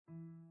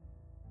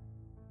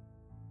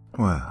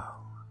Well,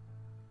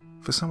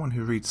 for someone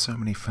who reads so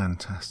many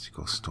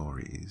fantastical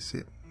stories,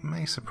 it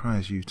may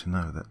surprise you to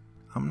know that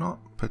I'm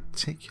not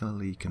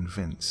particularly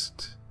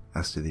convinced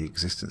as to the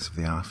existence of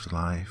the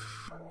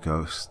afterlife,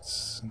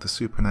 ghosts, the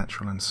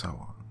supernatural and so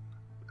on.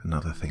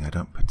 Another thing I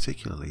don't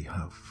particularly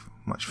have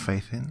much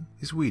faith in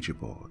is Ouija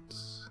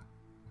boards.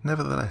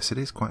 Nevertheless, it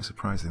is quite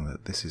surprising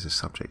that this is a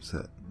subject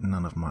that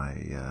none of my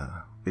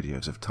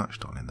videos have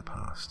touched on in the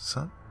past,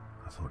 so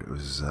I thought it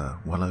was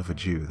well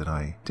overdue that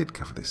I did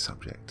cover this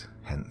subject,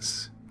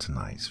 hence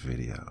tonight's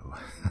video.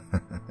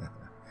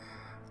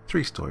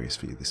 3 stories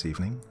for you this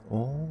evening,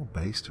 all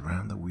based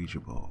around the Ouija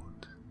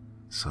board.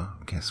 So,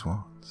 guess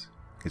what?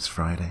 It's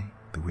Friday,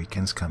 the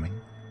weekend's coming,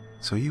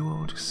 so you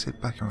all just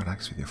sit back and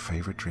relax with your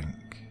favourite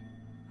drink,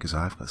 because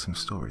I've got some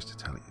stories to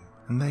tell you,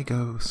 and they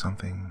go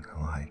something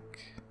like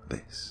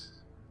this.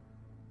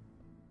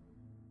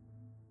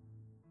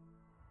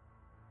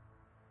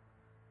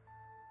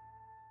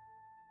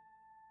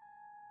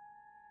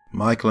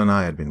 Michael and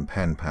I had been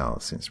pen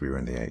pals since we were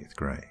in the 8th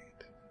grade.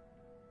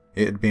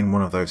 It had been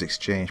one of those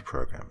exchange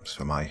programs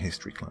for my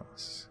history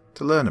class,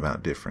 to learn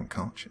about different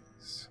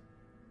cultures.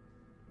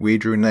 We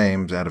drew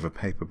names out of a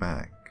paper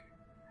bag,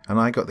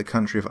 and I got the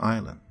country of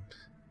Ireland,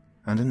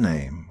 and a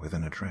name with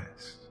an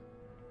address.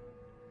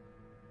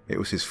 It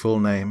was his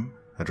full name,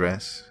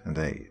 address, and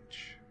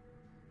age.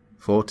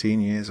 14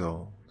 years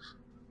old,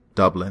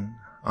 Dublin,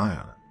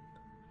 Ireland.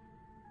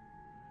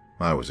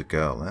 I was a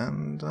girl,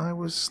 and I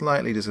was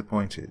slightly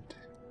disappointed,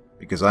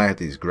 because I had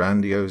these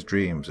grandiose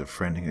dreams of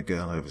friending a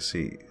girl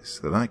overseas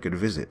that I could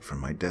visit from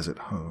my desert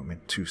home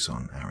in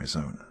Tucson,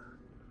 Arizona.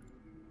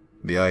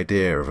 The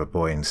idea of a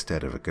boy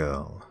instead of a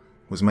girl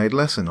was made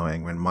less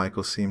annoying when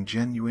Michael seemed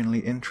genuinely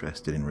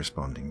interested in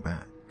responding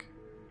back.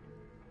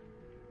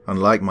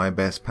 Unlike my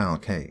best pal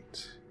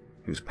Kate,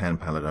 whose pen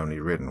pal had only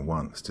written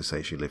once to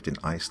say she lived in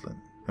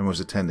Iceland and was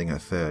attending her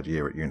 3rd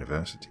year at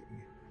university,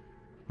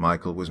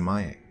 Michael was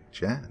my age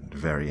and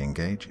very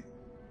engaging.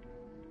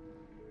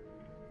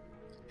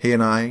 He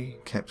and I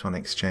kept on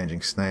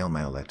exchanging snail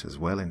mail letters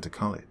well into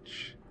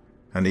college,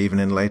 and even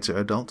in later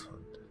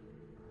adulthood.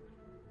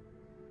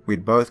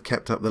 We'd both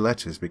kept up the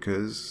letters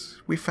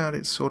because we found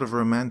it sort of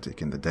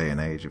romantic in the day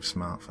and age of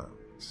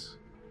smartphones.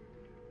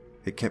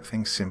 It kept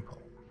things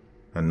simple,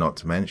 and not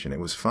to mention it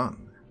was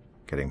fun,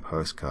 getting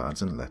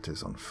postcards and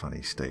letters on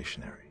funny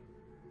stationery.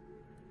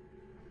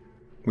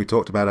 We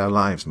talked about our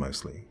lives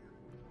mostly,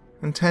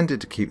 and tended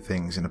to keep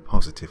things in a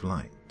positive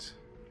light.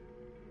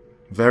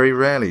 Very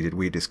rarely did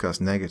we discuss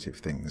negative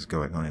things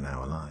going on in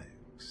our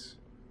lives.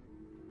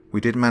 We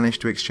did manage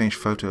to exchange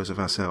photos of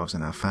ourselves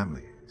and our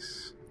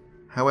families.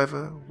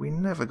 However, we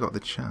never got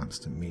the chance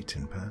to meet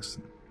in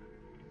person.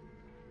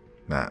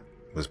 That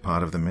was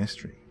part of the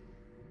mystery.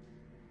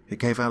 It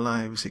gave our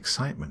lives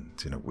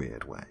excitement in a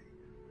weird way.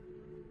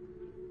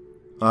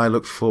 I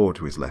looked forward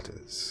to his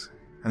letters,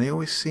 and he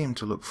always seemed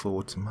to look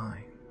forward to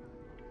mine.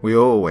 We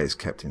always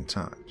kept in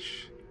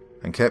touch,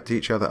 and kept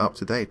each other up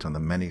to date on the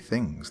many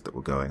things that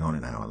were going on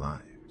in our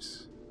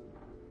lives.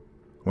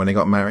 When he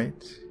got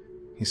married,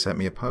 he sent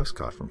me a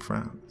postcard from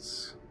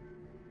France.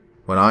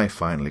 When I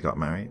finally got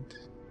married,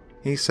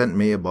 he sent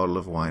me a bottle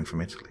of wine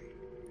from Italy,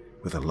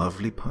 with a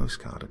lovely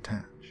postcard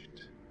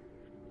attached.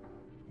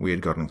 We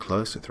had gotten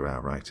closer through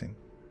our writing,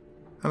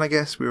 and I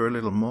guess we were a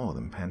little more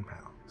than pen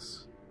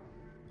pals.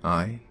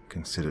 I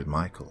considered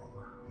Michael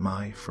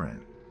my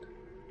friend.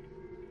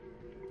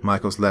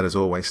 Michael's letters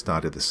always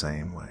started the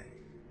same way.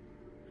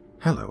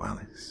 Hello,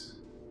 Alice.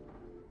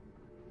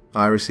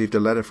 I received a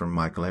letter from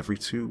Michael every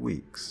 2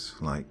 weeks,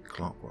 like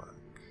clockwork.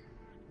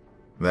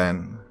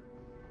 Then,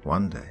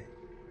 one day,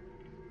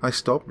 I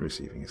stopped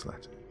receiving his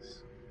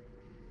letters.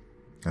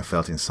 I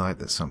felt inside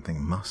that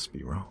something must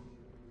be wrong.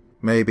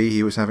 Maybe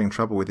he was having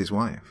trouble with his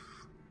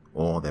wife,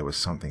 or there was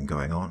something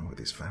going on with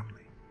his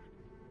family.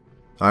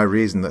 I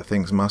reasoned that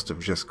things must have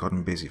just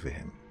gotten busy for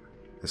him,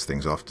 as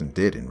things often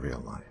did in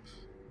real life.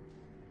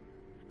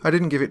 I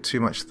didn't give it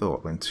too much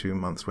thought when 2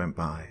 months went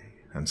by,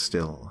 and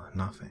still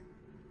nothing.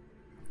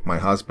 My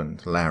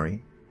husband,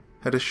 Larry,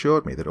 had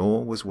assured me that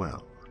all was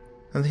well,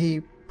 and he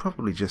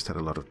probably just had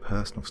a lot of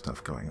personal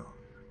stuff going on.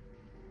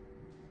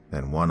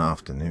 Then one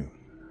afternoon,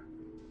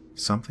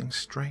 something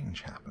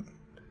strange happened.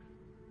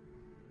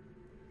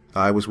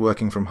 I was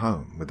working from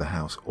home with the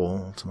house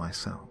all to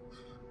myself,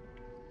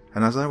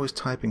 and as I was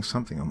typing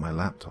something on my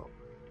laptop,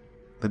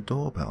 the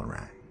doorbell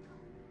rang.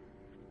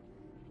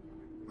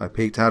 I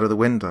peeked out of the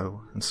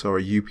window and saw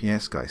a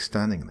UPS guy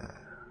standing there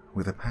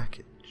with a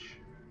package.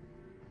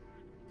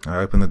 I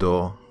opened the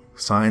door,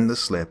 signed the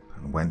slip,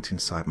 and went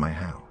inside my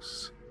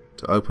house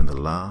to open the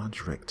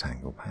large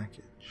rectangle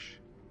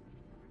package.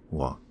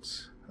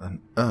 What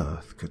on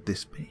earth could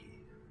this be?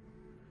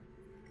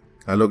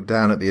 I looked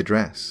down at the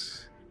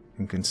address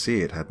and could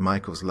see it had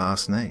Michael's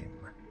last name,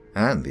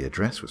 and the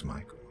address was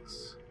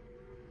Michael's.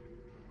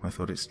 I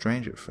thought it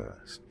strange at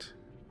first,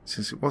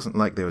 since it wasn't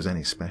like there was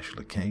any special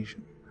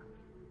occasion.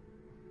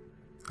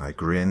 I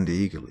grinned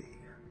eagerly,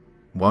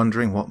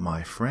 wondering what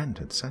my friend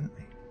had sent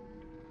me.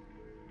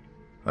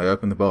 I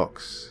opened the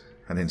box,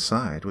 and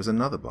inside was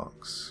another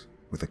box,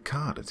 with a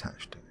card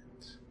attached to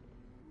it.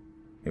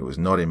 It was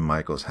not in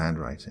Michael's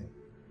handwriting,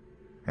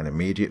 and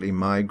immediately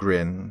my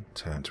grin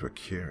turned to a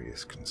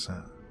curious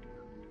concern.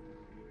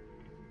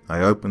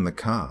 I opened the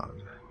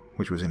card,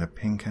 which was in a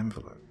pink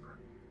envelope,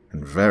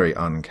 and very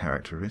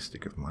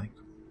uncharacteristic of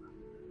Michael.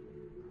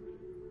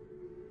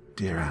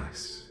 Dear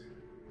Alice,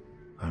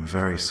 I'm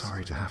very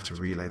sorry to have to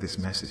relay this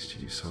message to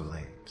you so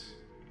late,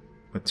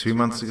 but 2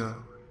 months ago,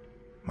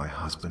 my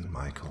husband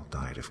Michael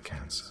died of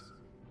cancer.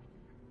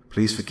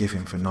 Please forgive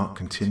him for not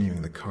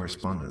continuing the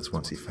correspondence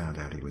once he found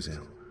out he was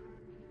ill.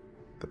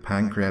 The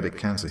pancreatic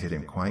cancer hit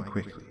him quite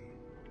quickly,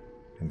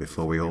 and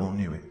before we all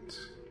knew it,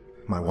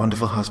 my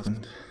wonderful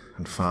husband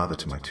and father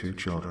to my 2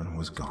 children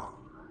was gone.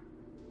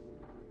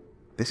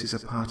 This is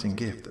a parting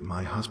gift that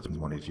my husband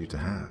wanted you to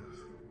have,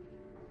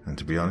 and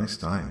to be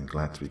honest, I am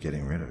glad to be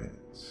getting rid of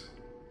it.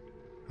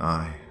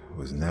 I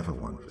was never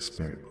one for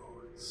spirit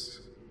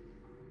boards.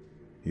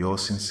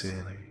 Yours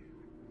sincerely,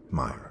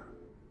 Myra.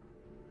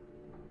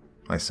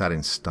 I sat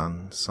in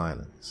stunned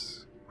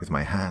silence, with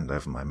my hand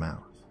over my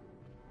mouth,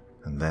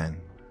 and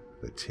then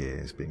the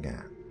tears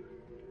began.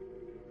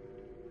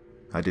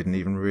 I didn't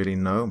even really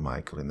know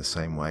Michael in the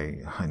same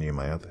way I knew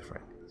my other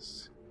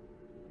friends.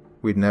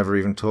 We'd never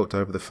even talked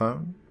over the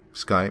phone,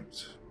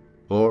 Skyped,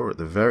 or at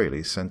the very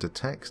least sent a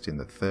text in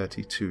the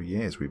 32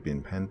 years we'd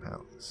been pen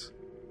pals.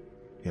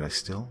 Yet I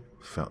still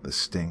felt the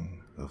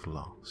sting of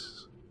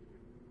loss.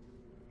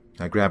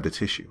 I grabbed a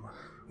tissue,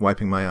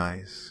 wiping my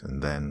eyes,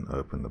 and then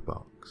opened the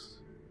box.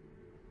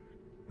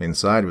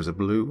 Inside was a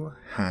blue,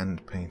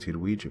 hand-painted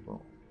Ouija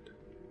board.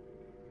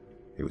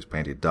 It was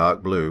painted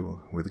dark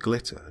blue with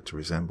glitter to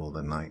resemble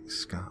the night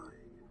sky.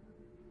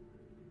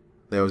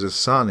 There was a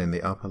sun in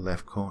the upper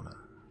left corner,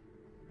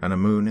 and a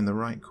moon in the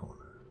right corner.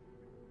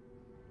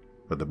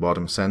 At the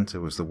bottom center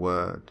was the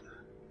word,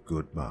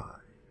 goodbye.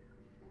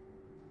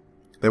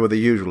 There were the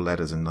usual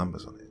letters and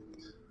numbers on it.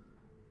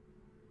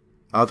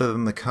 Other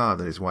than the card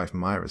that his wife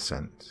Myra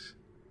sent,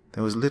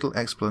 there was little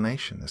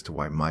explanation as to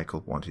why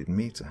Michael wanted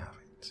me to have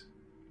it.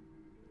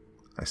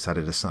 I set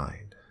it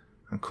aside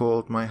and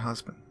called my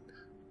husband,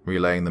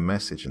 relaying the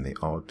message and the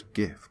odd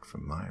gift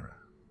from Myra.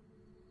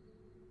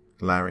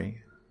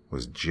 Larry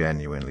was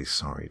genuinely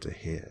sorry to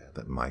hear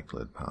that Michael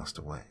had passed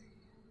away.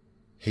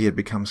 He had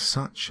become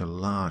such a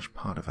large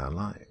part of our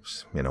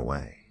lives, in a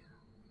way.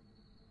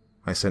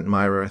 I sent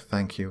Myra a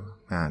thank you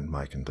and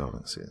my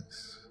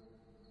condolences.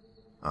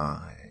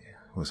 I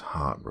was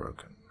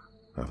heartbroken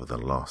over the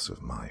loss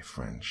of my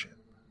friendship.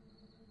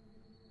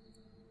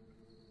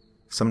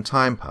 Some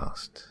time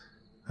passed,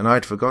 and I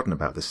had forgotten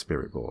about the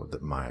spirit board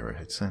that Myra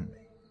had sent me.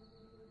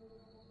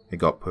 It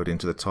got put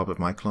into the top of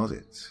my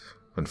closet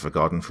and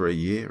forgotten for a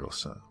year or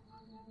so.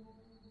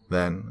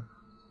 Then,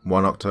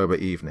 one October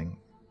evening,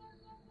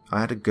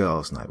 I had a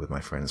girls' night with my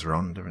friends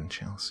Rhonda and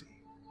Chelsea.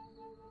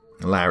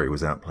 Larry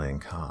was out playing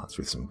cards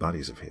with some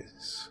buddies of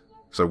his,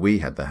 so we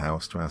had the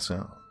house to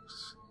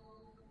ourselves.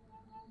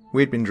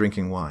 We'd been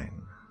drinking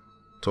wine,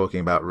 talking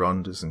about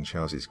Rhonda's and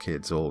Chelsea's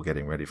kids all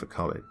getting ready for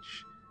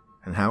college,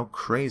 and how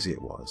crazy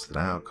it was that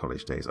our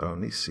college days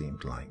only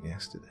seemed like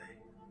yesterday.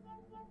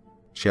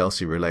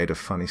 Chelsea relayed a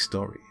funny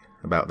story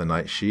about the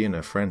night she and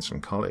her friends from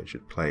college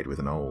had played with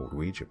an old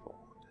Ouija board.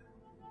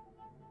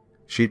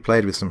 She'd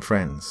played with some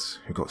friends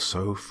who got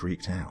so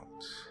freaked out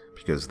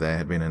because there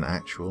had been an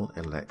actual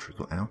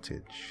electrical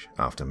outage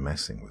after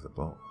messing with the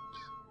board.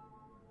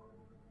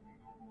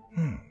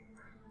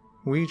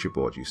 Ouija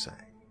board, you say?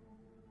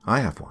 I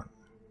have one.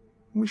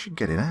 We should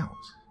get it out,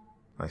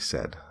 I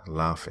said,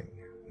 laughing,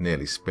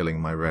 nearly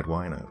spilling my red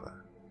wine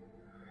over.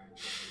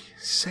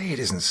 Say it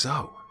isn't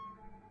so,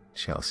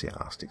 Chelsea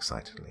asked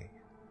excitedly.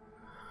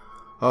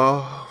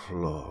 Oh,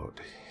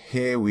 Lord,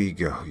 here we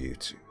go, you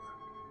two.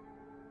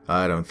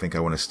 I don't think I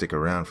want to stick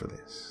around for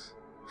this.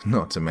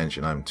 Not to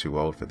mention I'm too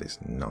old for this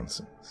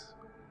nonsense.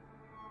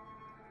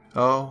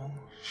 Oh,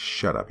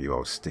 shut up, you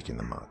old stick in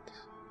the mud.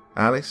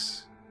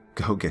 Alice,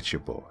 go get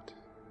your board.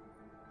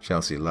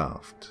 Chelsea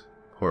laughed,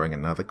 pouring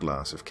another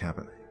glass of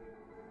Cabernet.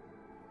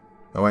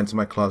 I went to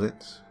my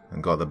closet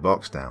and got the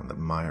box down that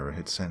Myra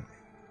had sent me.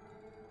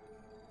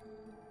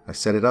 I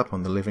set it up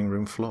on the living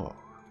room floor,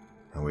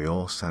 and we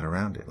all sat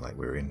around it like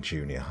we were in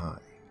junior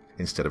high,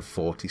 instead of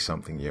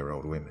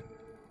 40-something-year-old women.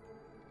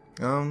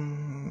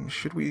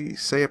 Should we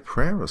say a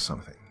prayer or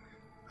something?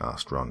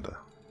 Asked Rhonda.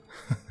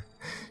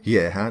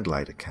 Yeah, I'd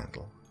light a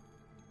candle,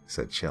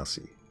 said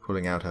Chelsea,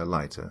 pulling out her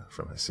lighter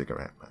from her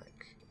cigarette bag.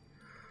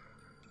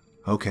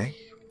 Okay,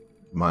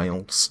 my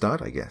old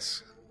stud, I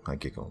guess, I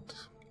giggled.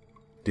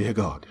 Dear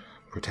God,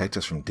 protect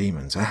us from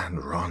demons and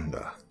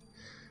Rhonda,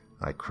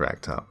 I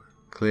cracked up,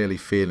 clearly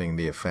feeling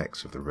the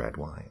effects of the red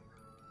wine.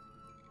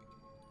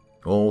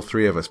 All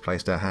three of us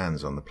placed our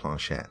hands on the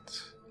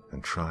planchette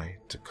and tried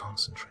to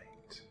concentrate.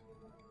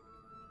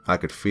 I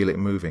could feel it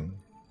moving,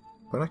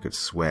 but I could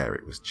swear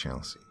it was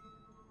Chelsea.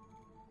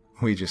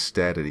 We just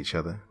stared at each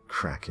other,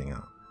 cracking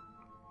up.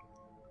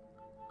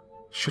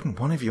 Shouldn't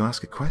one of you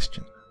ask a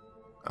question?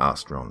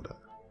 Asked Rhonda.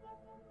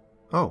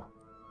 Oh,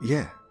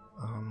 yeah.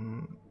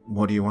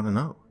 What do you want to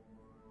know?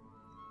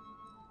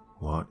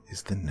 "What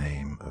is the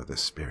name of the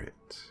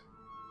spirit?"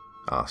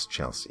 asked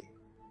Chelsea,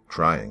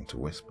 trying to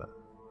whisper.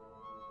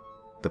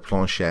 The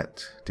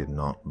planchette did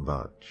not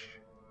budge.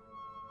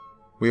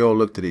 We all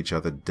looked at each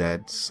other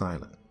dead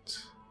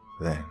silent.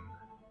 Then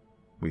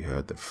we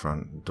heard the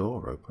front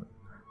door open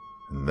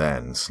and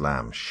then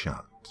slam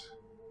shut.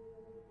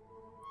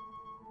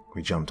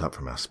 We jumped up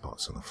from our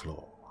spots on the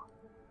floor.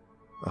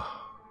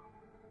 Oh,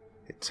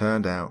 it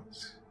turned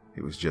out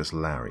it was just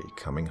Larry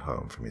coming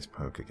home from his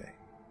poker game.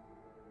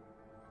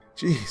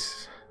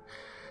 "Jeez,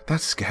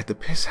 that scared the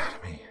piss out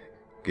of me,"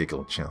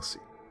 giggled Chelsea.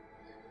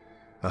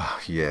 "Oh,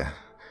 yeah,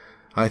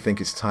 I think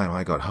it's time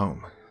I got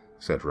home,"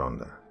 said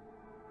Rhonda.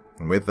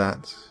 And with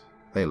that,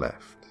 they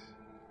left,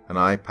 and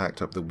I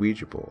packed up the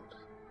Ouija board,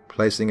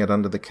 placing it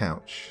under the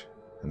couch,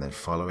 and then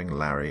following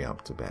Larry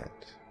up to bed.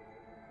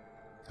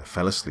 I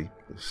fell asleep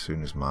as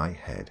soon as my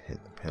head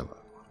hit the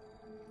pillow.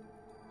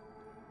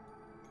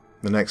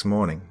 The next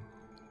morning,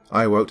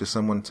 I awoke to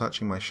someone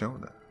touching my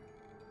shoulder.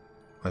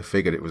 I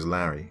figured it was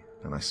Larry,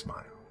 and I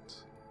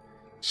smiled.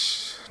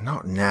 "Shh,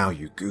 not now,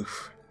 you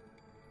goof."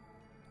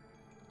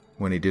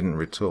 When he didn't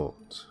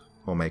retort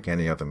or make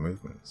any other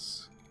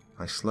movements,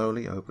 I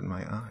slowly opened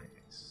my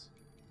eyes.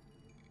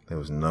 There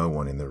was no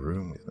one in the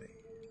room with me.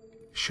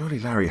 Surely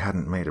Larry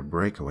hadn't made a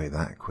breakaway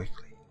that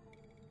quickly.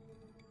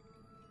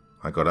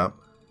 I got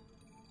up,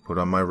 put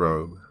on my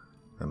robe,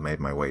 and made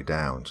my way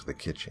down to the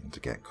kitchen to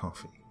get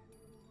coffee.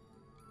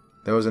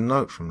 There was a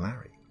note from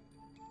Larry.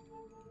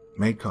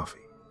 "Made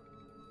coffee.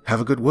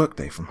 Have a good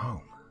workday from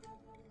home."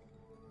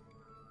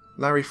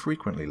 Larry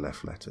frequently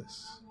left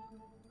letters,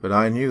 but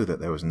I knew that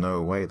there was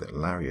no way that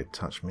Larry had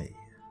touched me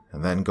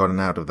and then gotten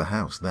out of the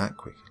house that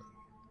quickly.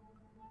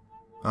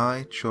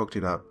 I chalked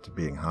it up to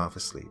being half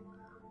asleep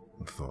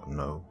and thought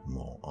no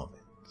more of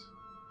it.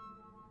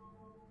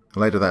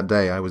 Later that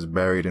day, I was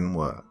buried in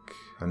work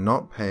and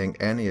not paying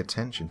any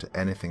attention to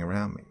anything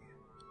around me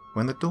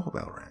when the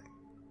doorbell rang.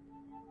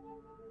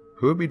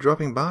 Who would be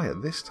dropping by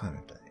at this time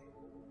of day?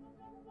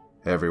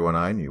 Everyone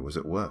I knew was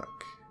at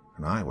work,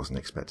 and I wasn't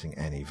expecting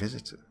any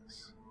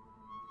visitors.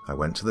 I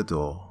went to the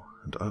door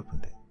and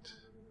opened it.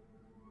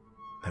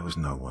 There was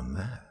no one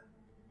there.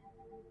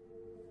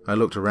 I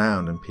looked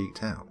around and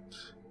peeked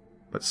out,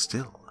 but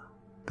still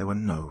there were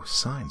no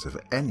signs of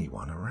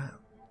anyone around.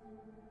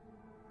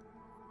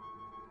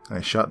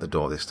 I shut the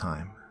door this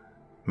time,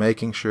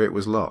 making sure it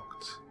was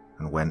locked,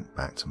 and went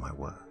back to my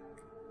work.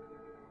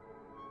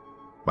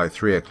 By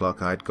 3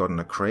 o'clock, I'd gotten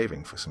a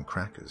craving for some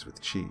crackers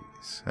with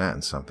cheese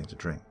and something to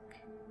drink.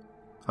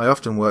 I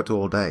often worked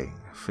all day,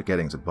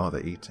 forgetting to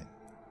bother eating.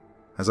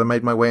 As I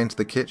made my way into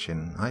the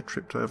kitchen, I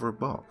tripped over a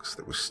box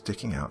that was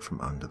sticking out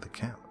from under the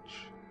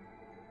couch.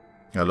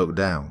 I looked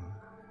down,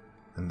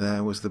 and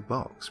there was the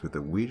box with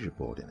the Ouija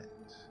board in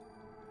it.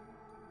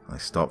 I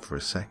stopped for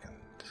a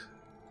second,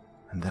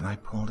 and then I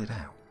pulled it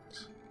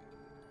out.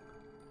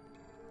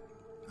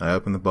 I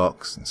opened the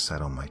box and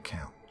sat on my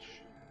couch.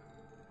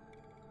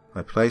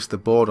 I placed the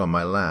board on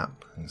my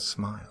lap and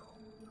smiled.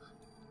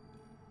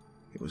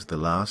 It was the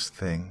last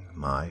thing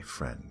my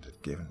friend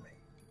had given me.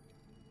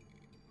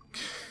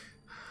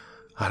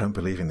 "I don't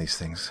believe in these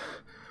things,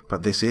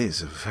 but this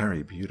is a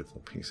very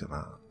beautiful piece of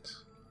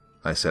art,"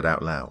 I said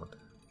out loud,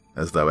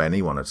 as though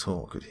anyone at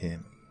all could hear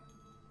me.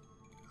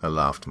 I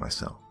laughed to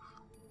myself,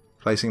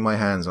 placing my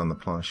hands on the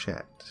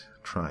planchette,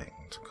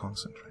 trying to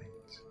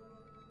concentrate.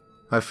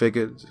 I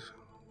figured,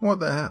 what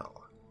the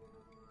hell?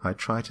 I'd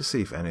try to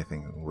see if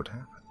anything would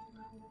happen.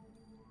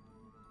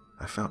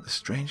 I felt the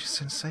strangest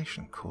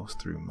sensation course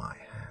through my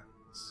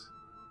hands.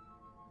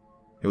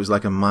 It was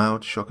like a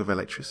mild shock of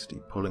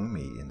electricity pulling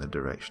me in the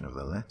direction of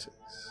the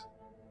letters.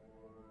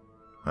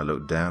 I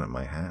looked down at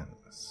my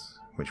hands,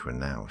 which were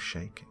now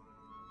shaking.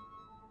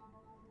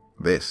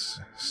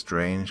 This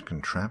strange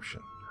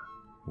contraption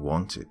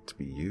wanted to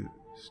be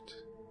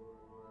used.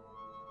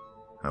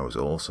 I was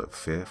also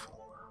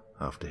fearful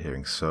after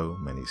hearing so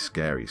many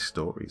scary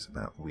stories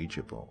about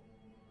Ouija board.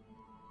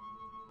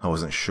 I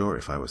wasn't sure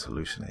if I was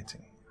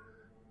hallucinating,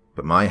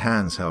 but my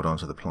hands held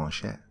onto the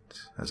planchette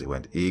as it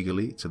went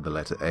eagerly to the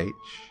letter H,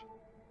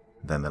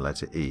 then the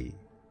letter E,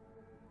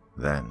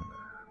 then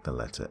the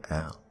letter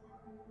L.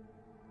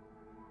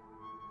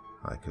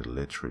 I could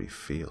literally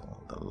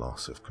feel the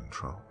loss of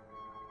control.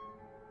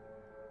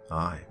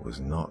 I was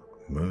not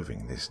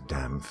moving this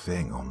damn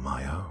thing on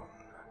my own.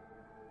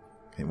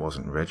 It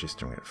wasn't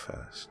registering at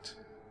first,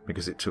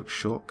 because it took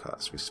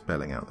shortcuts with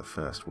spelling out the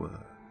first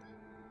word.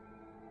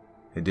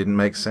 It didn't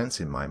make sense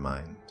in my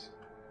mind,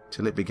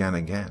 till it began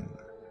again,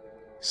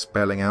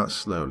 spelling out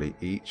slowly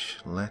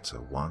each letter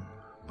one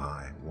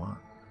by one,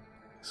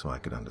 so I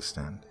could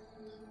understand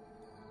it.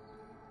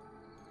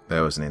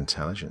 There was an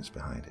intelligence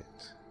behind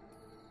it,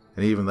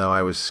 and even though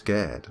I was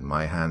scared and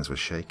my hands were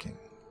shaking,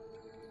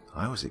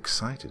 I was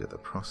excited at the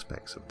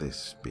prospects of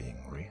this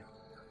being real.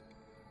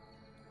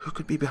 Who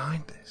could be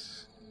behind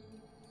this?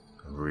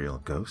 A real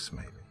ghost,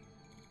 maybe?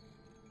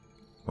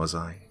 Was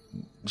I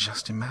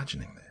just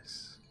imagining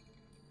this?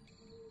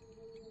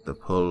 The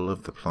pull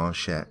of the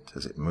planchette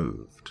as it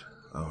moved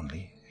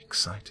only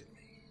excited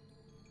me.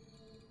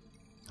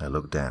 I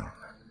looked down,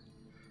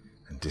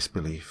 and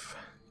disbelief,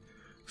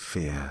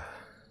 fear,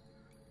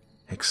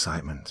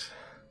 excitement,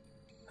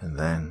 and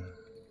then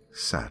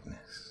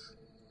sadness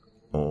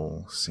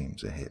all seemed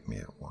to hit me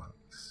at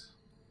once.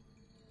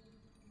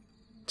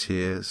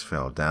 Tears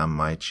fell down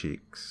my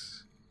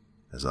cheeks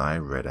as I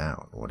read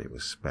out what it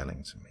was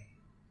spelling to me.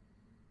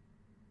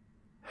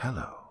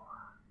 Hello,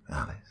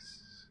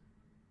 Alice.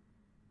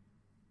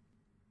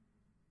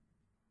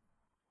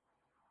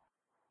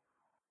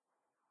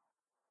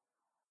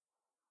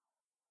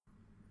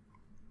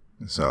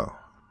 So,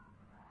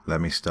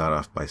 let me start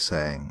off by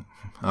saying,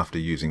 after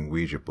using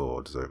Ouija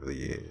boards over the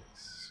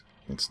years,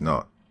 it's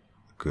not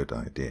a good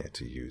idea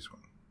to use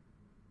one.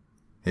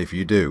 If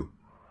you do,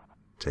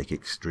 take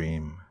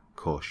extreme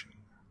caution,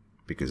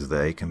 because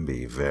they can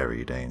be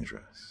very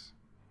dangerous.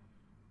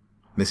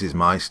 This is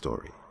my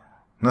story.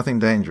 Nothing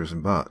dangerous,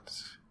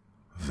 but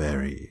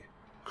very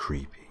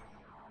creepy.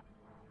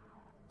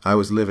 I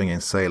was living in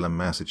Salem,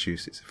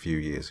 Massachusetts a few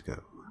years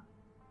ago,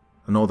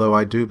 and although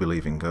I do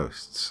believe in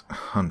ghosts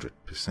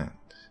 100%,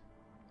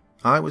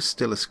 I was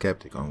still a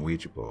skeptic on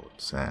Ouija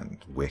boards and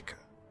Wicca.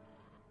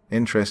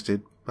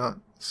 Interested, but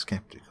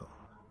skeptical.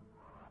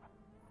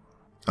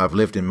 I've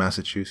lived in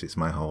Massachusetts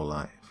my whole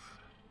life,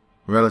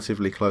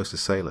 relatively close to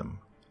Salem,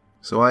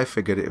 so I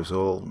figured it was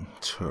all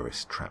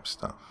tourist trap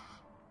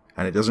stuff,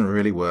 and it doesn't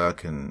really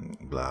work and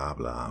blah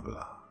blah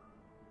blah.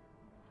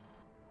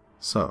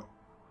 So,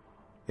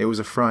 it was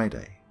a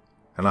Friday,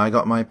 and I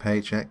got my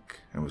paycheck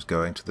and was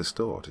going to the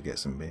store to get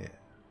some beer.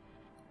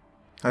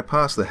 I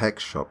pass the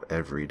hex shop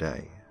every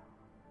day,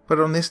 but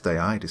on this day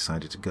I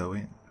decided to go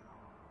in.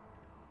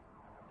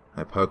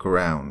 I poke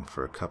around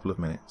for a couple of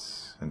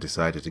minutes and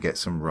decided to get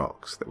some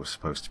rocks that were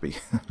supposed to be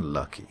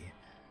lucky.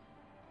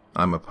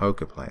 I'm a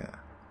poker player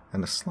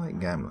and a slight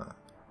gambler,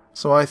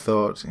 so I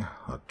thought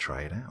I'd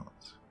try it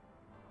out.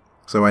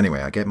 So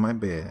anyway, I get my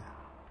beer,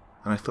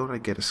 and I thought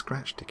I'd get a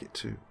scratch ticket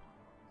too.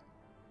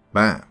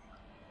 Bam!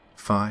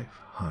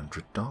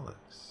 $500.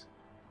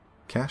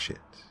 Cash it.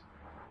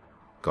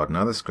 Got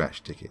another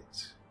scratch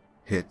ticket.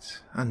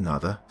 Hit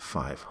another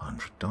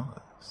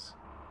 $500.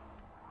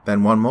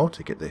 Then one more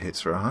ticket that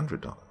hits for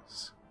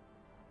 $100.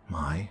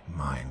 My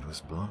mind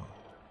was blown.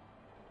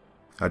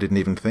 I didn't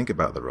even think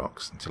about the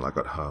rocks until I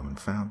got home and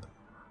found them.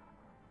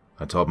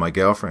 I told my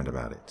girlfriend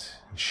about it,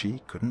 and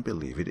she couldn't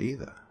believe it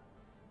either.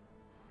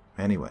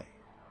 Anyway,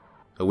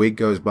 a week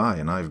goes by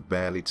and I've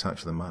barely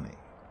touched the money,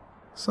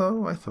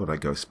 so I thought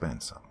I'd go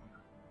spend some.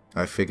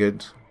 I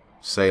figured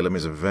Salem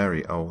is a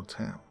very old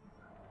town,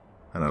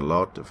 and a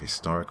lot of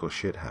historical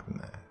shit happened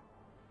there,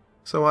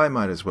 so I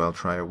might as well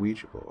try a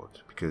Ouija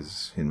board,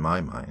 because in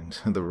my mind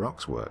the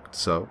rocks worked,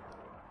 so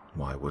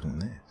why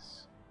wouldn't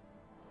this?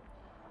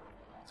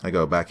 I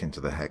go back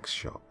into the hex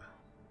shop,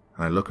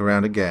 and I look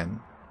around again,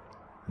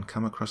 and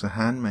come across a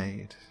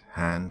handmade,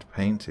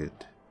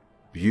 hand-painted,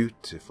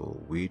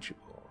 beautiful Ouija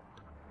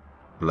board,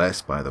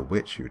 blessed by the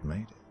witch who'd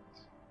made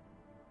it.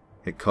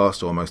 It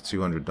cost almost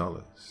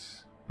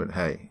 $200, but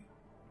hey,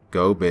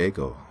 go big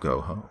or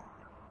go home.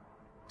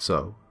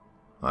 So,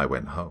 I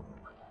went home,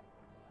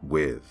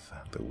 with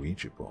the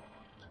Ouija board.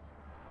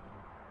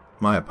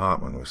 My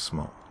apartment was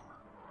small,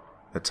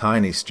 a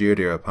tiny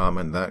studio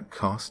apartment that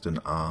cost an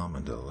arm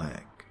and a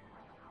leg.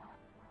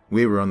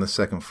 We were on the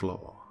second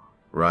floor,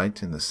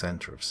 right in the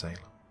center of Salem.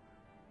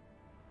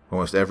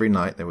 Almost every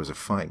night there was a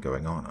fight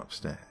going on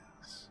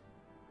upstairs.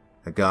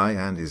 A guy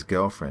and his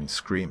girlfriend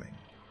screaming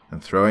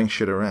and throwing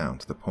shit around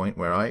to the point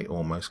where I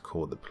almost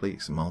called the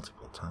police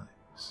multiple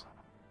times.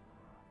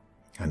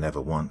 I never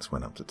once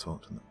went up to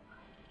talk to them.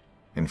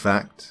 In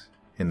fact,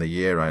 in the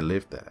year I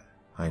lived there,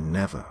 I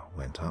never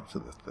went up to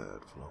the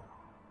third floor.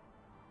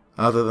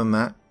 Other than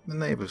that, the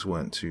neighbors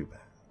weren't too bad.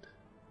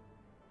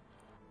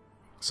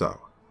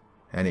 So,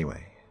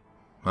 anyway,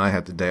 I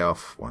had the day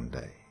off one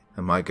day,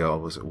 and my girl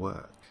was at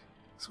work.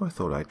 So I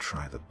thought I'd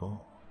try the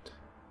board.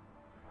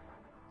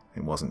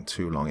 It wasn't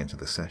too long into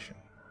the session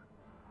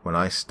when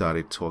I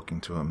started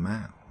talking to a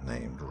man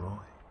named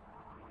Roy.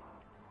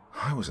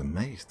 I was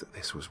amazed that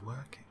this was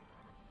working.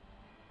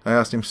 I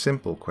asked him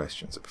simple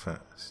questions at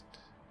first.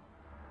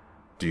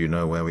 Do you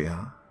know where we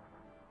are?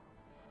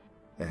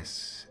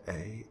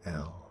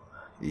 Salem,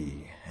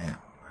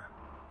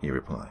 he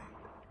replied.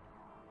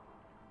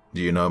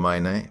 Do you know my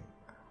name?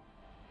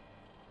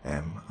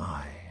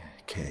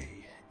 Mike,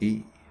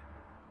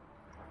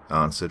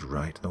 answered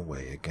right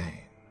away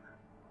again.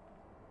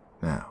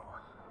 Now,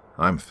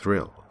 I'm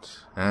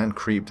thrilled and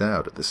creeped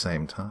out at the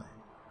same time.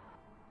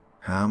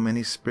 How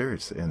many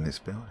spirits are in this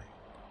building?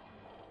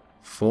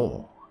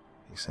 4,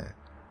 he said.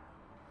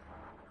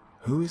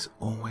 Who is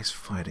always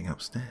fighting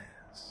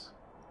upstairs?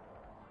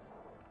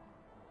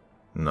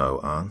 No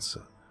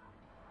answer.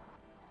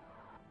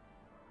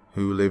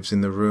 Who lives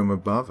in the room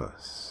above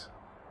us?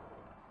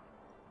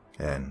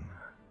 N-O-B-O-D-Y.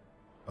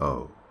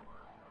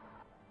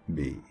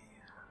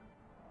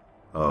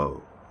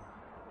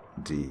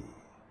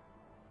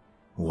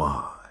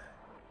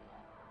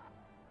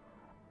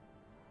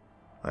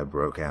 I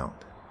broke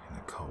out in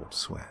a cold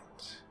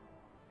sweat.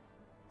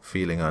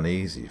 feeling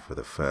uneasy for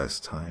the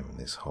first time in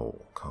this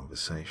whole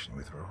conversation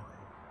with Roy.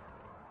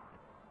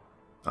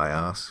 I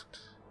asked,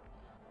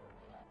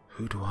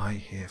 "Who do I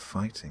hear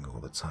fighting all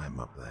the time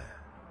up there?"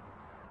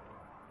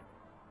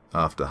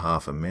 After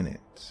half a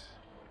minute,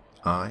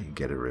 I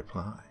get a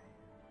reply.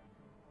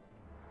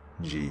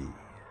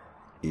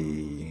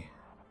 G-E-T-O-U-T.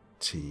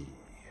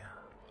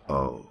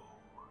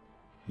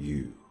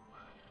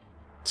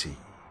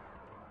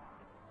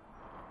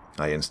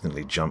 I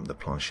instantly jumped the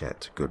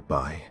planchette to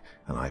goodbye,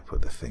 and I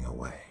put the thing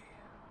away.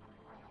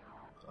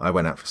 I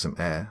went out for some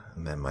air,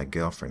 and then my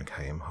girlfriend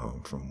came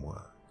home from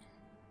work.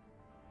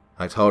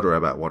 I told her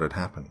about what had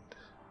happened,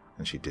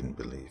 and she didn't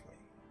believe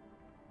me.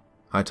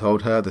 I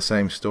told her the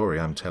same story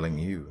I'm telling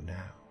you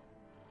now.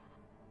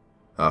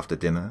 After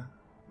dinner,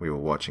 we were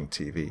watching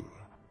TV,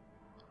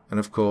 and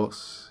of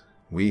course,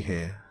 we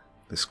hear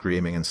the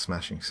screaming and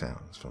smashing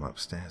sounds from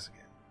upstairs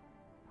again.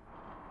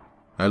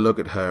 I look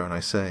at her and I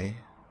say,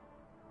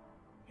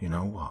 "You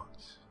know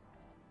what?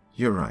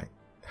 You're right.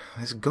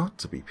 There's got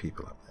to be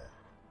people up there."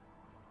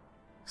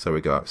 So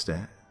we go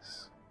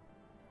upstairs.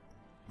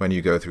 When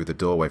you go through the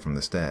doorway from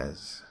the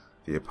stairs,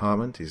 the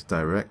apartment is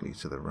directly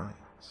to the right.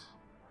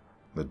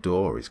 The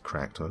door is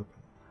cracked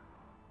open.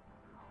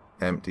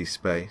 Empty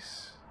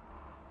space.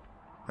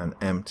 An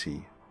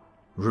empty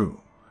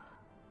room.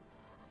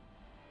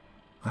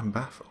 I'm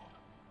baffled.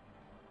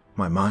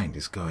 My mind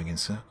is going in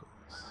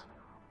circles.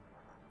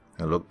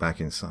 I look back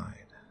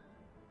inside,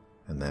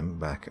 and then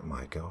back at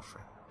my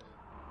girlfriend.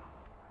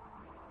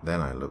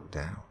 Then I look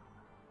down.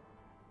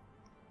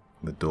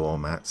 The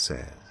doormat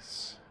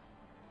says,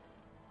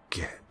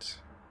 "Get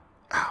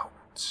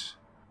out."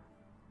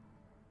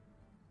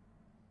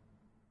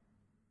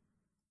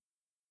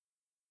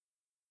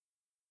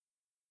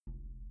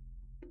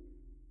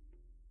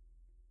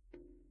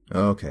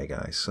 Okay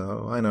guys,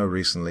 so I know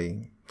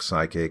recently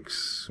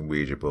psychics,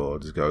 Ouija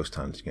boards, ghost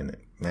hunting and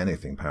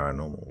anything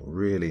paranormal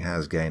really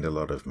has gained a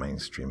lot of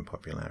mainstream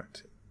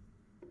popularity.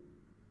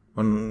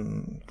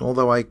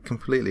 Although I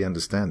completely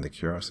understand the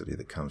curiosity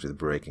that comes with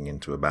breaking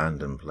into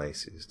abandoned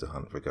places to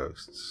hunt for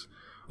ghosts,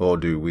 or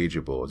do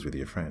Ouija boards with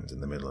your friends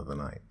in the middle of the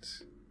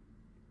night,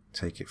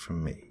 take it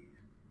from me,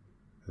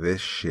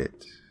 this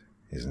shit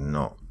is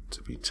not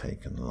to be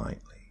taken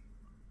lightly.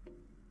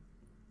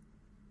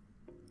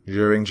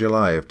 During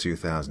July of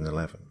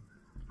 2011,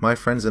 my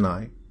friends and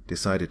I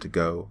decided to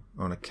go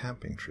on a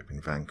camping trip in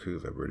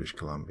Vancouver, British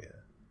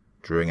Columbia,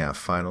 during our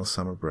final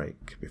summer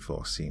break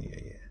before senior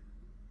year.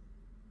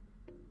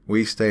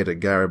 We stayed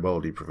at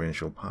Garibaldi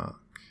Provincial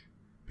Park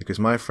because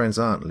my friend's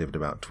aunt lived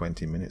about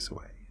 20 minutes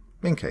away,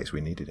 in case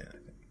we needed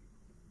anything.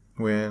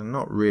 We're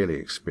not really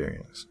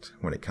experienced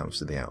when it comes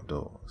to the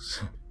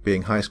outdoors,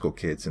 being high school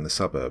kids in the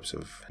suburbs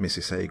of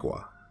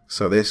Mississauga,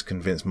 so this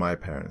convinced my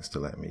parents to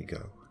let me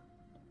go.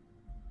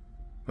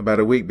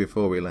 About a week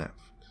before we left,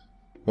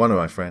 one of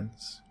my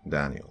friends,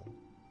 Daniel,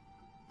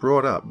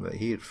 brought up that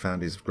he had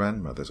found his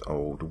grandmother's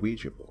old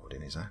Ouija board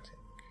in his attic.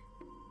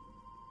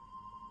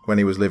 When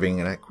he was living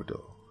in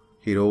Ecuador,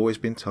 he'd always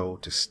been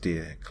told to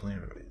steer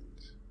clear of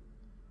it.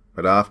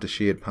 But after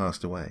she had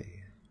passed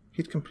away,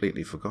 he'd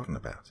completely forgotten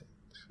about it.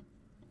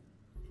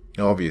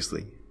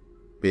 Obviously,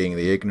 being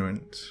the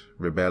ignorant,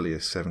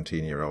 rebellious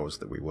 17-year-olds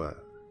that we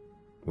were,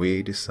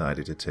 we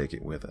decided to take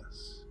it with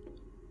us.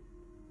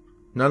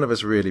 None of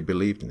us really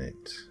believed in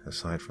it,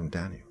 aside from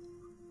Daniel,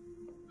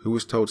 who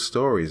was told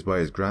stories by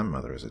his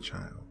grandmother as a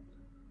child.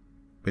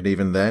 But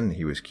even then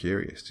he was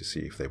curious to see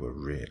if they were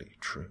really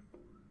true.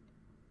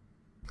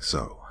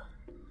 So,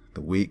 the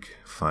week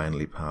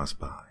finally passed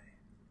by,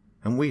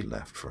 and we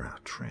left for our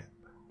trip.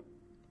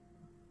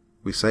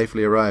 We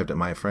safely arrived at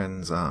my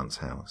friend's aunt's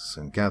house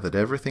and gathered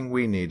everything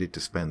we needed to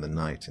spend the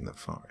night in the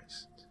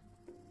forest.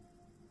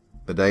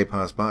 The day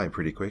passed by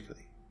pretty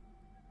quickly,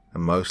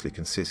 and mostly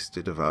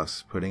consisted of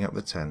us putting up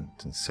the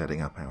tent and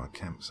setting up our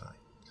campsite.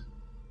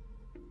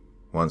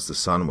 Once the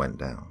sun went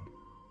down,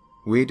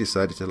 we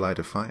decided to light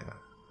a fire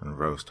and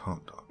roast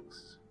hot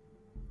dogs.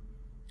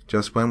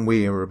 Just when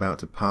we were about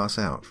to pass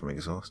out from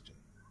exhaustion,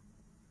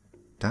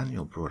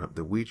 Daniel brought up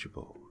the Ouija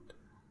board,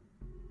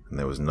 and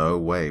there was no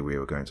way we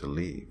were going to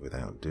leave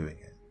without doing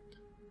it.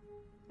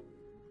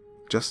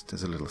 Just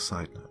as a little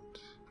side note,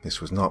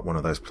 this was not one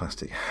of those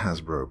plastic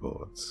Hasbro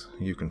boards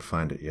you can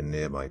find at your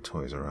nearby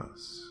Toys R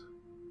Us.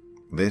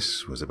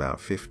 This was about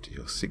 50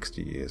 or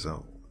 60 years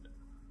old,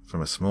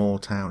 from a small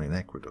town in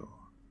Ecuador,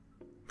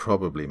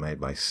 probably made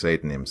by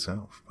Satan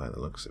himself by the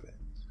looks of it.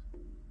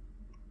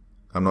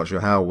 I'm not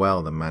sure how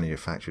well the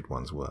manufactured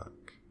ones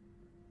work,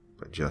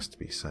 but just to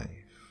be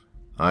safe,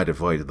 I'd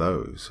avoid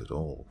those at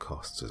all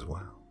costs as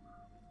well.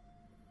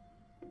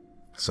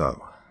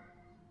 So,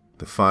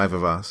 the five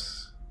of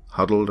us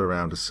huddled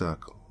around a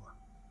circle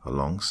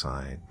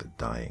alongside the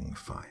dying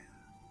fire.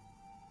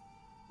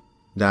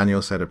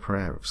 Daniel said a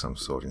prayer of some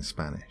sort in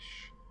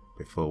Spanish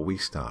before we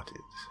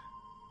started,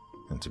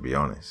 and to be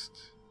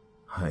honest,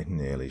 I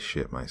nearly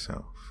shit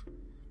myself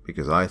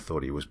because I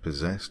thought he was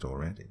possessed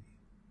already.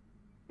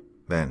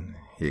 Then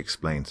he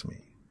explained to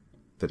me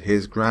that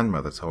his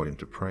grandmother told him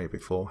to pray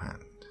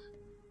beforehand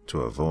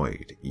to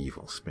avoid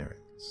evil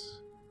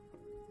spirits.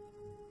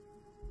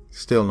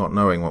 Still not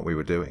knowing what we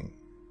were doing,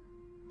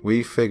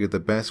 we figured the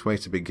best way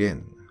to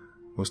begin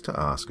was to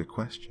ask a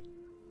question.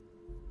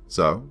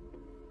 So,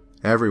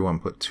 everyone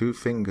put 2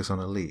 fingers on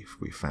a leaf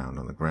we found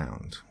on the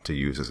ground to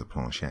use as a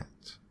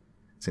planchette,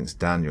 since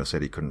Daniel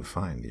said he couldn't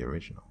find the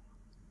original.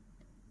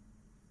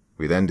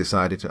 We then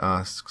decided to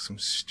ask some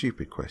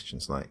stupid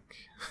questions like,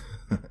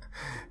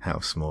 how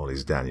small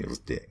is Daniel's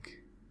dick?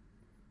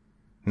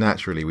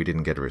 Naturally, we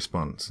didn't get a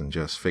response and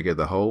just figured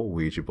the whole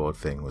Ouija board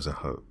thing was a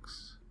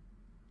hoax.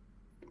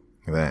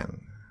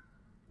 Then,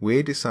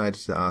 we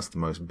decided to ask the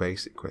most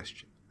basic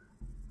question.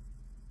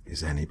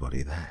 Is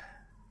anybody there?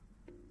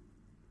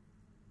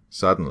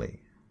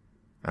 Suddenly,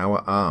 our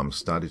arms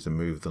started to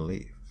move the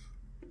leaf,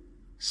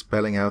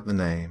 spelling out the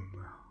name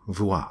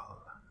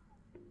Voile.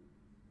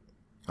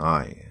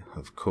 I,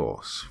 of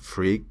course,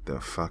 freaked the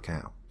fuck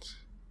out,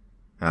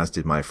 as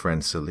did my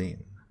friend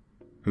Celine,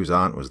 whose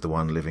aunt was the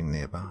one living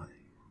nearby.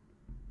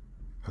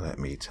 Let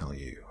me tell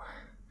you,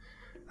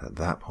 at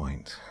that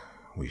point,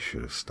 we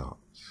should have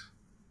stopped.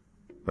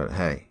 But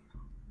hey,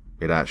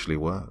 it actually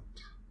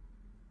worked.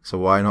 So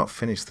why not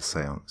finish the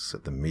seance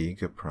at the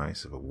meager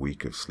price of a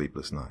week of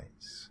sleepless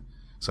nights,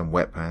 some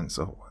wet pants,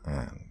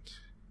 and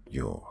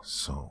your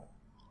soul?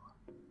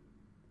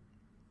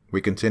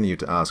 We continued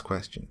to ask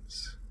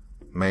questions,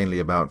 mainly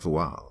about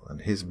Voile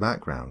and his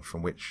background,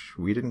 from which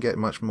we didn't get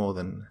much more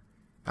than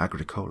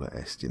agricola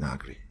est in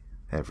agri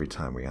every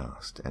time we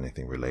asked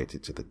anything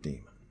related to the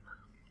demon.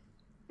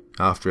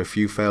 After a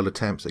few failed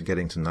attempts at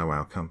getting to know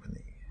our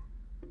company,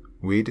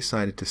 we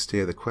decided to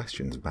steer the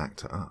questions back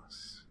to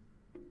us.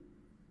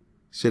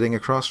 Sitting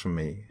across from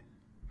me,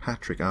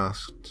 Patrick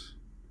asked,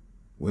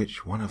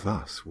 which one of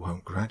us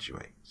won't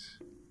graduate?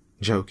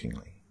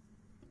 Jokingly.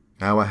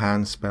 Our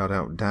hands spelled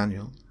out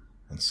Daniel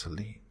and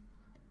Celine.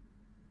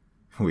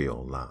 We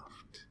all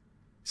laughed,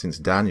 since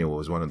Daniel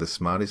was one of the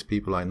smartest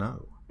people I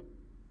know,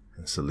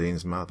 and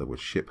Celine's mother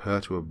would ship her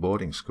to a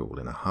boarding school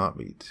in a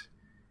heartbeat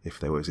if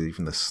there was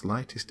even the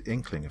slightest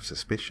inkling of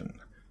suspicion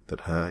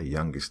that her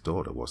youngest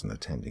daughter wasn't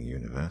attending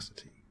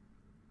university.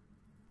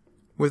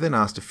 We then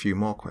asked a few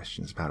more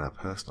questions about our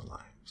personal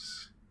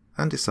lives,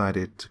 and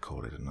decided to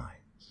call it a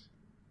night.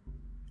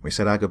 We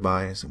said our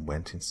goodbyes and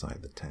went inside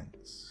the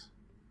tents.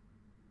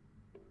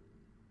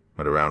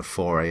 At around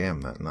 4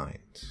 a.m. that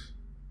night,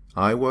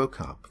 I woke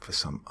up for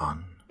some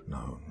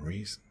unknown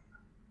reason.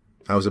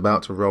 I was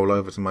about to roll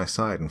over to my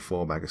side and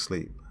fall back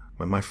asleep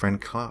when my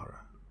friend Clara,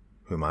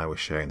 whom I was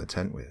sharing the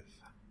tent with,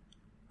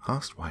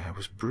 asked why I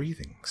was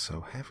breathing so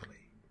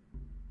heavily.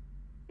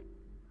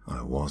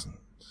 I wasn't.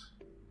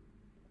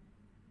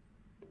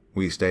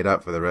 We stayed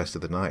up for the rest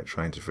of the night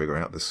trying to figure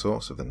out the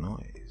source of the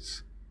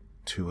noise,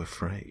 too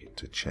afraid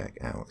to check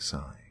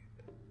outside.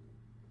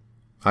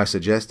 I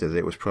suggested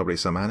it was probably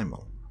some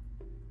animal,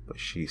 but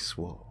she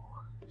swore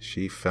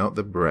she felt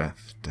the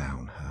breath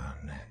down her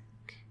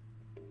neck.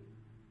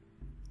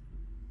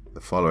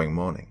 The following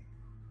morning,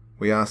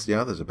 we asked the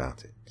others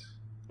about it,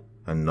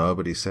 and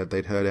nobody said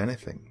they'd heard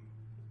anything,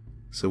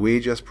 so we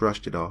just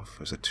brushed it off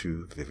as a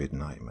too vivid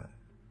nightmare,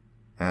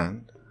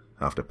 and,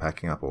 after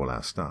packing up all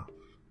our stuff,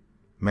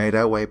 made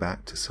our way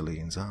back to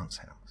Celine's aunt's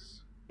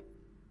house.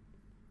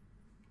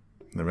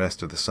 The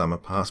rest of the summer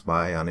passed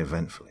by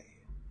uneventfully,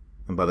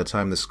 and by the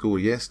time the school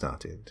year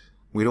started,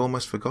 we'd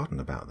almost forgotten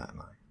about that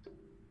night.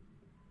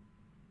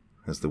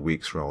 As the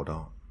weeks rolled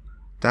on,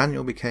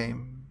 Daniel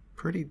became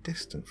pretty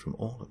distant from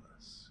all of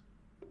us.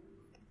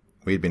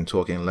 We'd been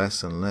talking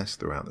less and less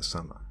throughout the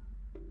summer,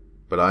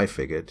 but I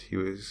figured he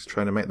was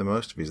trying to make the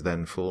most of his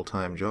then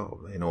full-time job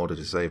in order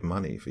to save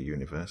money for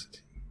university.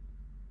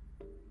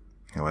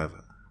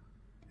 However,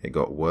 it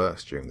got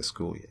worse during the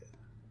school year,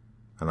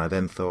 and I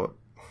then thought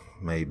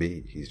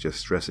maybe he's just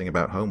stressing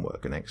about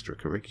homework and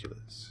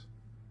extracurriculars.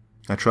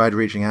 I tried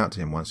reaching out to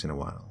him once in a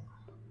while,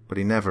 but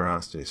he never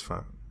answered his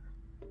phone,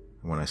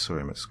 and when I saw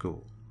him at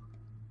school,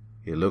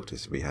 he looked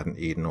as if he hadn't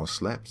eaten or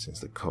slept since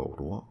the Cold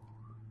War.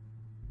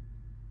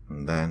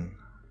 And then,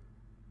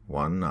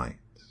 one night,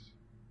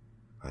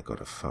 I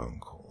got a phone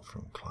call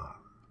from Clara.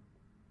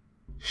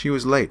 She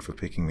was late for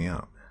picking me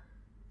up,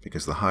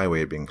 because the highway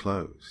had been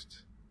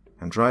closed,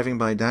 and driving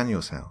by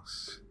Daniel's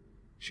house,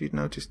 she'd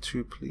noticed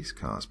 2 police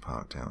cars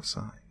parked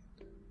outside.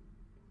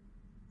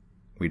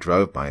 We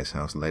drove by his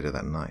house later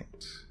that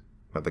night,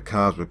 but the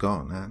cars were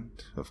gone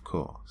and, of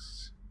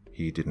course,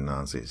 he didn't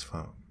answer his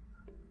phone.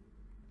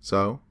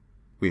 So,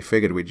 we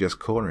figured we'd just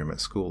corner him at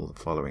school the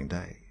following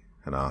day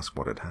and ask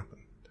what had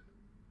happened.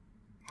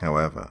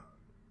 However,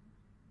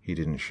 he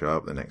didn't show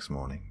up the next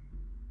morning,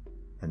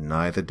 and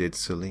neither did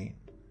Celine.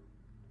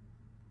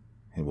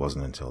 It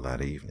wasn't until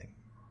that evening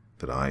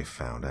that I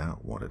found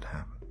out what had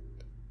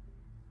happened.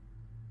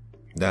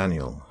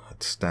 Daniel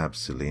had stabbed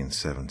Celine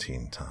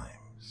 17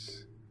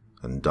 times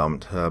and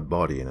dumped her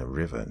body in a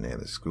river near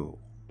the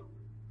school,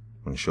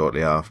 and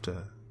shortly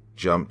after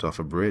jumped off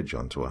a bridge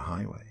onto a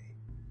highway,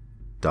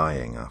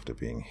 dying after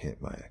being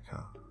hit by a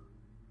car.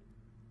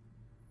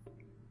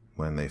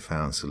 When they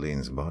found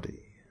Celine's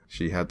body,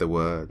 she had the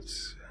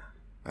words,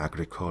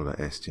 Agricola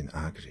est in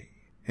agri,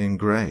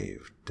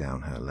 engraved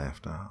down her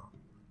left arm.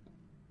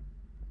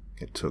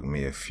 It took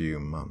me a few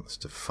months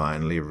to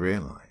finally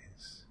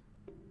realize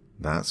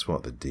that's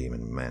what the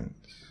demon meant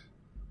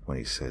when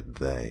he said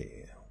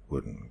they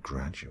wouldn't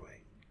graduate.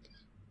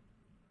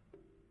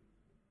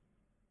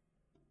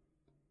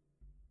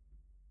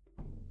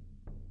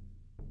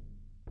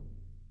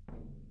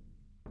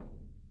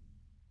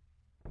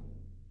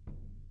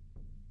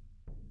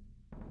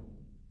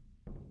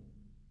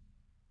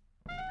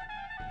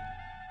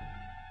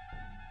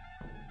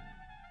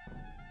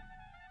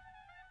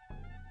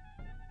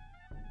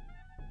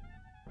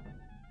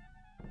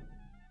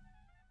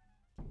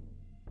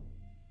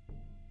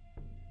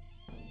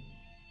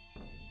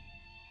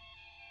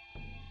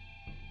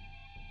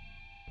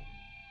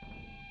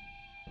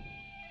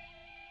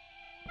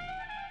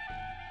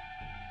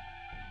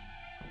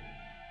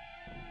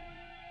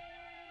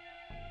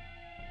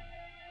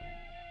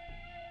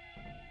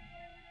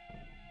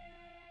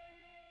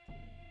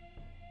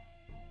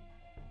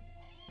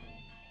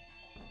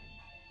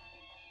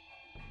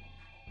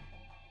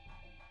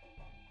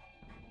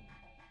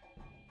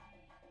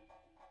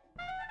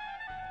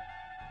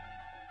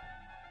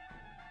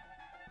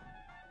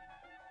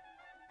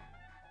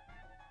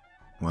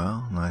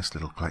 Well, nice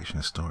little collection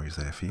of stories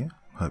there for you.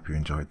 Hope you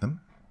enjoyed them.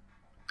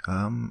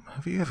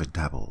 Have you ever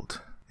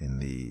dabbled in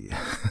the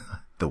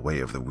the way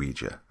of the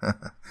Ouija?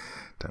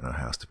 Don't know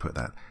how else to put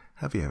that.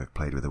 Have you ever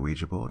played with a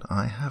Ouija board?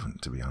 I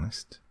haven't, to be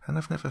honest, and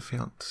I've never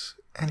felt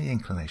any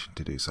inclination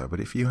to do so,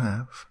 but if you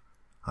have,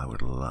 I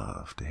would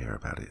love to hear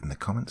about it in the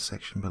comments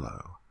section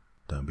below.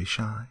 Don't be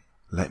shy.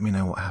 Let me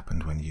know what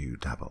happened when you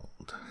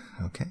dabbled,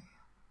 okay?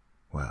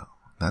 Well,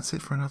 that's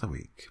it for another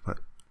week, but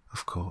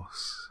of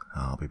course,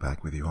 I'll be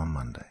back with you on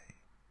Monday.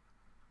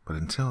 But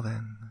until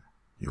then,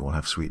 you all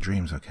have sweet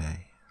dreams,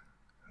 okay?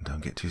 And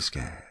don't get too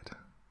scared.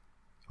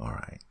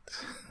 Alright.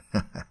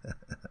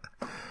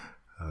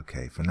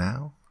 Okay, for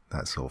now,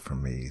 that's all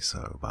from me,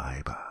 so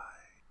bye-bye.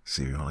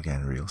 See you all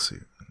again real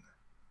soon.